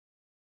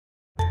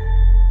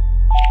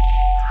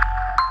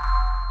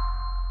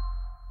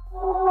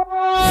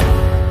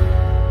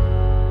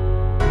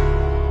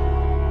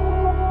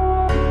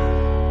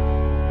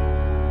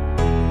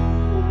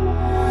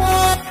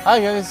Hi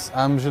guys,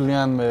 I'm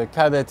Julien, a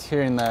cadet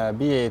here in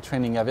BAA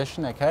Training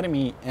Aviation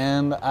Academy,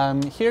 and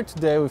I'm here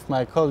today with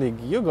my colleague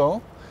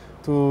Hugo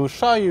to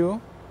show you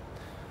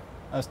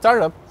a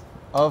startup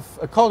of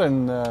a cold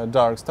and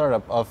dark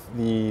startup of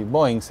the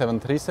Boeing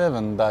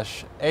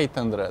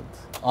 737-800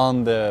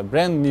 on the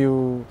brand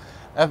new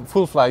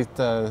full flight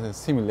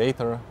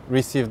simulator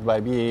received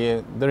by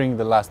BAA during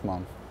the last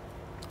month.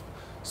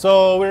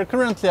 So we're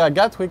currently at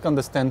Gatwick on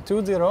the stand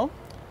 20,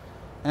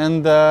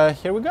 and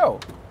here we go.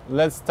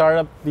 Let's start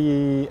up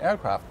the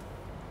aircraft.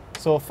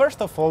 So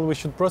first of all, we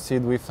should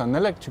proceed with an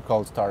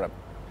electrical startup.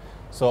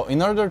 So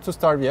in order to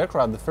start the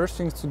aircraft, the first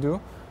thing to do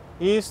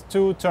is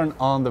to turn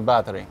on the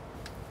battery.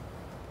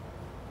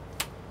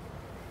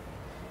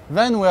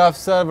 Then we have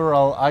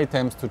several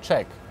items to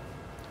check.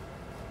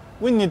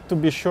 We need to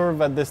be sure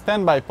that the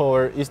standby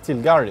power is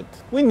still guarded.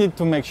 We need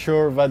to make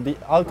sure that the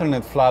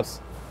alternate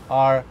flaps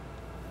are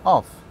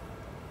off.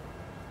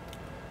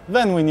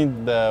 Then we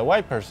need the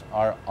wipers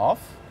are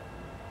off,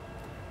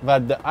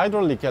 that the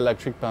hydraulic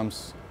electric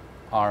pumps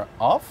are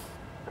off,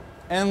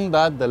 and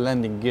that the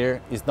landing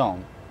gear is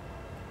down.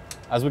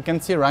 As we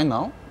can see right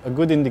now, a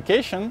good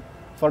indication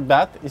for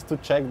that is to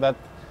check that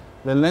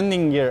the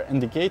landing gear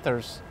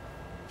indicators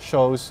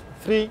shows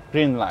 3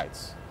 green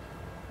lights.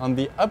 On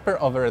the upper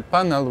overhead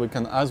panel we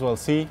can as well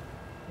see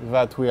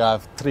that we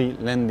have 3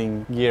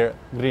 landing gear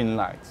green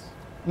lights.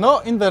 Now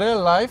in the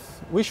real life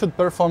we should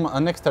perform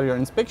an exterior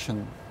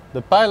inspection.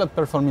 The pilot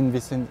performing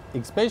this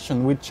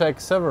inspection will check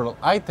several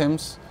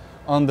items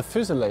on the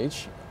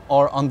fuselage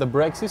or on the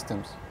brake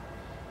systems.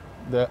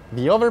 The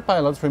other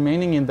pilots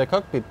remaining in the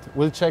cockpit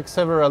will check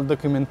several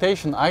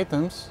documentation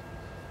items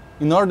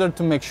in order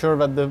to make sure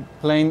that the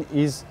plane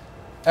is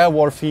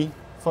airworthy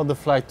for the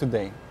flight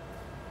today.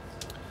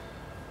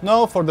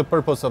 Now, for the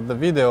purpose of the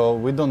video,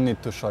 we don't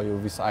need to show you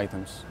these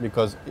items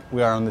because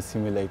we are on the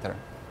simulator.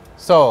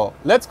 So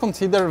let's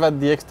consider that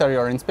the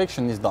exterior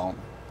inspection is done.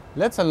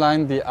 Let's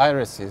align the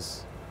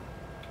irises.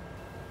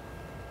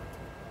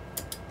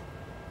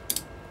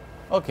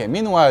 Okay,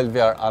 meanwhile we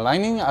are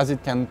aligning, as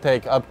it can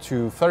take up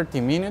to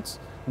 30 minutes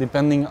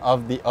depending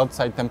on the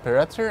outside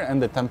temperature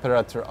and the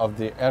temperature of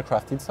the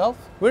aircraft itself.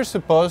 We're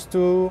supposed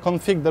to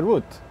configure the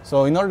route.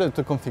 So in order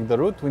to configure the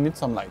route, we need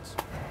some lights.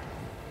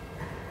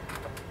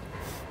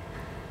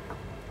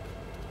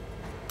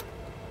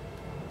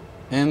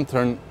 And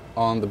turn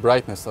on the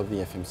brightness of the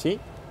FMC.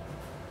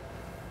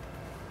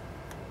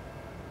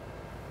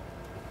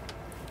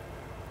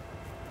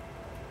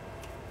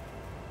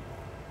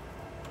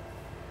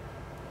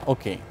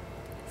 Okay,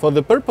 for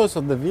the purpose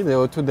of the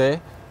video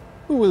today,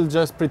 we will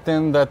just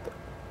pretend that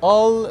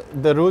all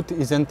the route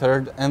is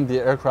entered and the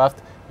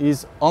aircraft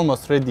is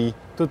almost ready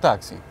to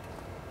taxi.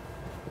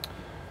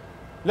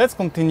 Let's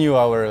continue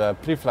our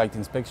pre-flight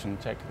inspection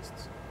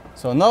checklist.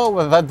 So now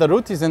that the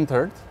route is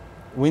entered,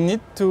 we need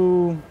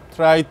to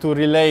try to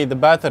relay the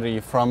battery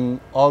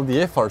from all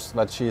the efforts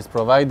that she is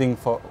providing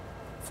for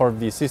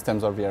the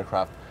systems of the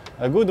aircraft.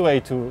 A good way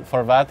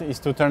for that is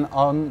to turn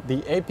on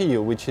the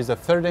APU, which is a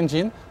third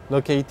engine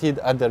located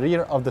at the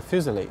rear of the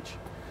fuselage.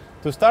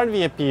 To start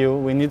the APU,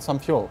 we need some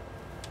fuel.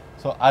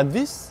 So at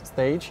this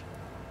stage,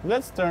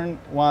 let's turn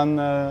one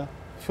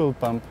fuel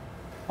pump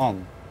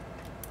on.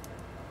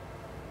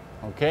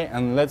 Okay,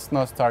 and let's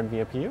now start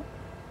the APU.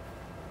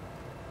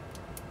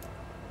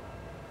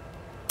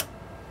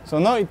 So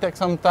now it takes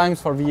some time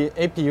for the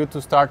APU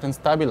to start and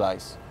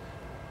stabilize.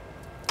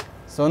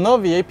 So now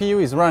the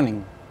APU is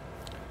running.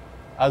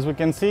 As we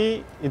can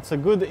see, it's a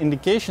good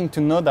indication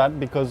to know that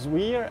because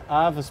we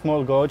have a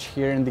small gauge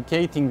here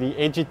indicating the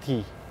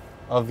AGT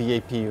of the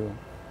APU.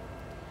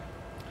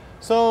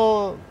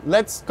 So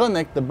let's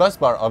connect the bus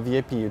bar of the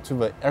APU to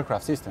the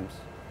aircraft systems.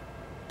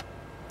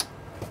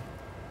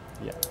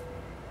 Yeah,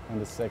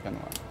 and the second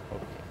one.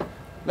 Okay.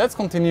 Let's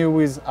continue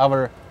with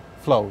our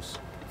flows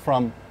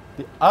from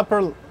the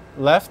upper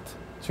left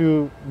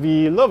to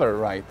the lower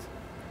right.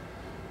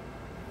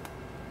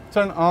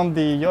 Turn on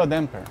the yaw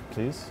damper,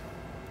 please.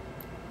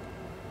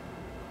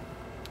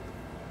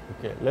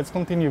 Okay, let's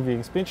continue the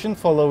inspection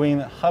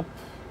following up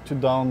to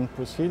down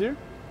procedure.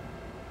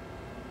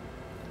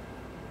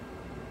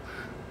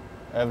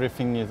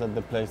 Everything is at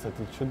the place that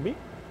it should be.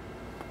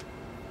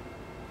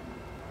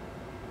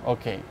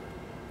 Okay,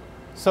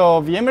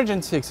 so the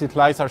emergency exit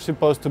lights are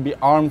supposed to be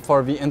armed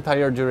for the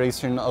entire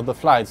duration of the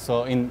flight.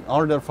 So in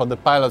order for the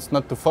pilots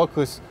not to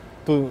focus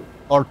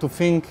or to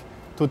think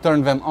to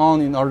turn them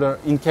on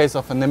in case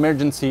of an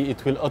emergency,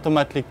 it will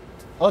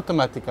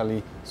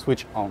automatically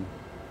switch on.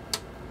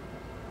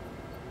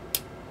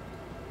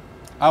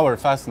 Our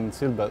fasten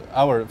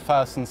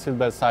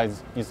seatbelt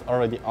size is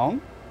already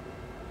on.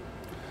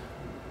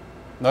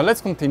 Now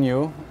let's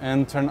continue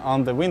and turn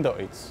on the window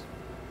aids.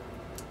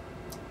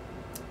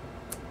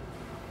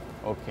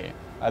 Okay,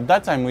 at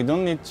that time we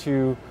don't need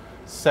to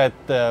set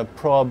the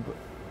probe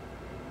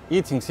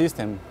heating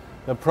system.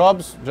 The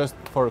probes, just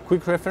for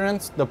quick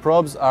reference, the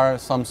probes are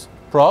some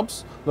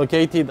probes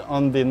located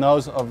on the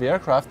nose of the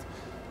aircraft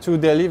to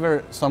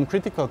deliver some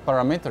critical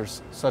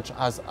parameters such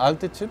as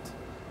altitude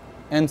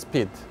and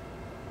speed,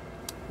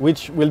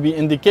 which will be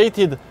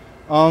indicated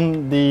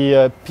on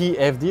the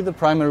PFD, the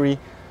primary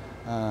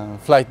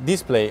flight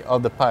display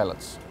of the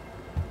pilots.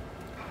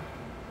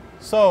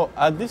 So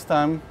at this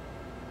time,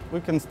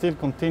 we can still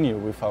continue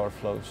with our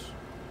flows.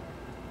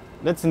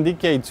 Let's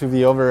indicate to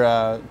the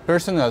other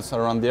personnel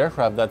around the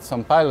aircraft that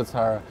some pilots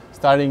are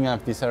starting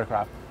up this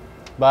aircraft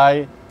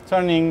by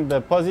turning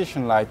the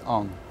position light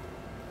on.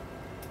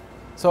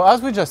 So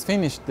as we just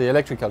finished the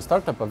electrical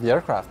startup of the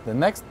aircraft, the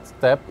next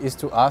step is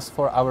to ask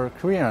for our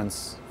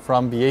clearance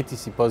from the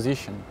ATC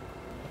position.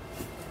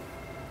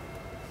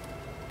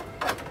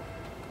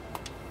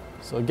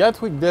 So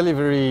Gatwick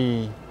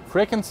delivery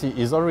frequency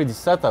is already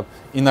set up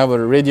in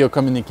our radio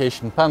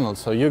communication panel,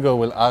 so Hugo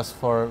will ask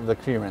for the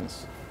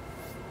clearance.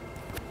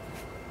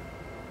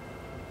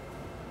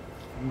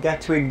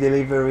 Gatwick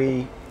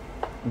delivery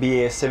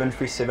BAA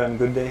 737,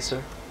 good day,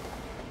 sir.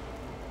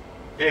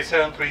 BAA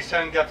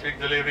 737, Gatwick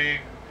delivery,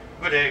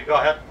 good day, go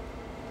ahead.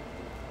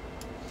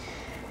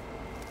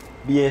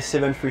 BAA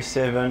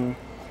 737,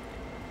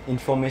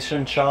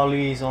 information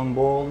Charlie is on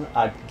board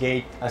at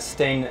gate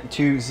Astain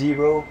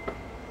 20,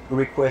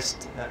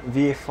 request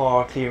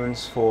VFR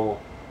clearance for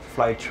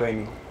flight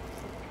training.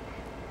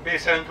 BAA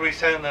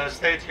 737,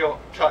 state your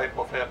type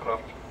of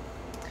aircraft.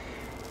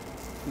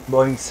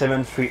 Boeing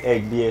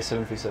 738, BAA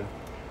 737.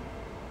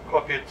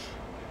 Copied.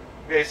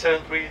 BAA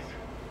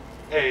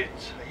 738,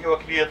 you are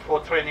cleared for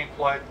training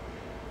flight.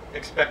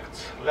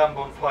 Expect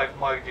Lambon 5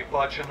 Mike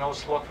departure, no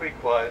slot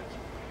required.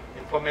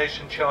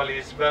 Information Charlie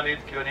is valid,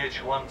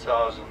 QNH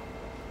 1000.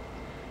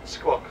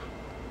 Squawk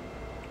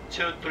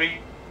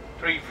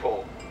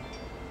 2334.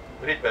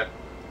 Read back.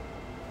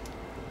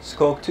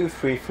 Squawk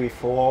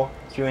 2334,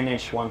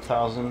 QNH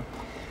 1000.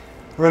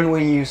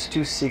 Runway use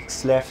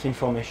 26 left,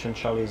 information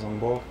Charlie is on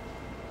board.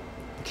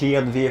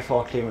 Cleared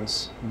VFR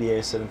clearance,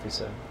 BAA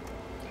 737.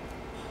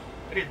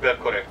 Read back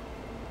correct.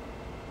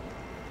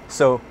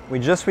 So, we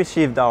just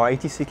received our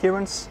ATC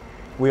clearance.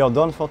 We are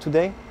done for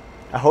today.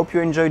 I hope you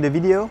enjoyed the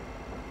video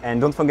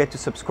and don't forget to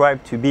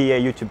subscribe to BAA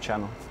YouTube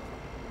channel.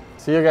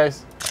 See you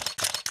guys.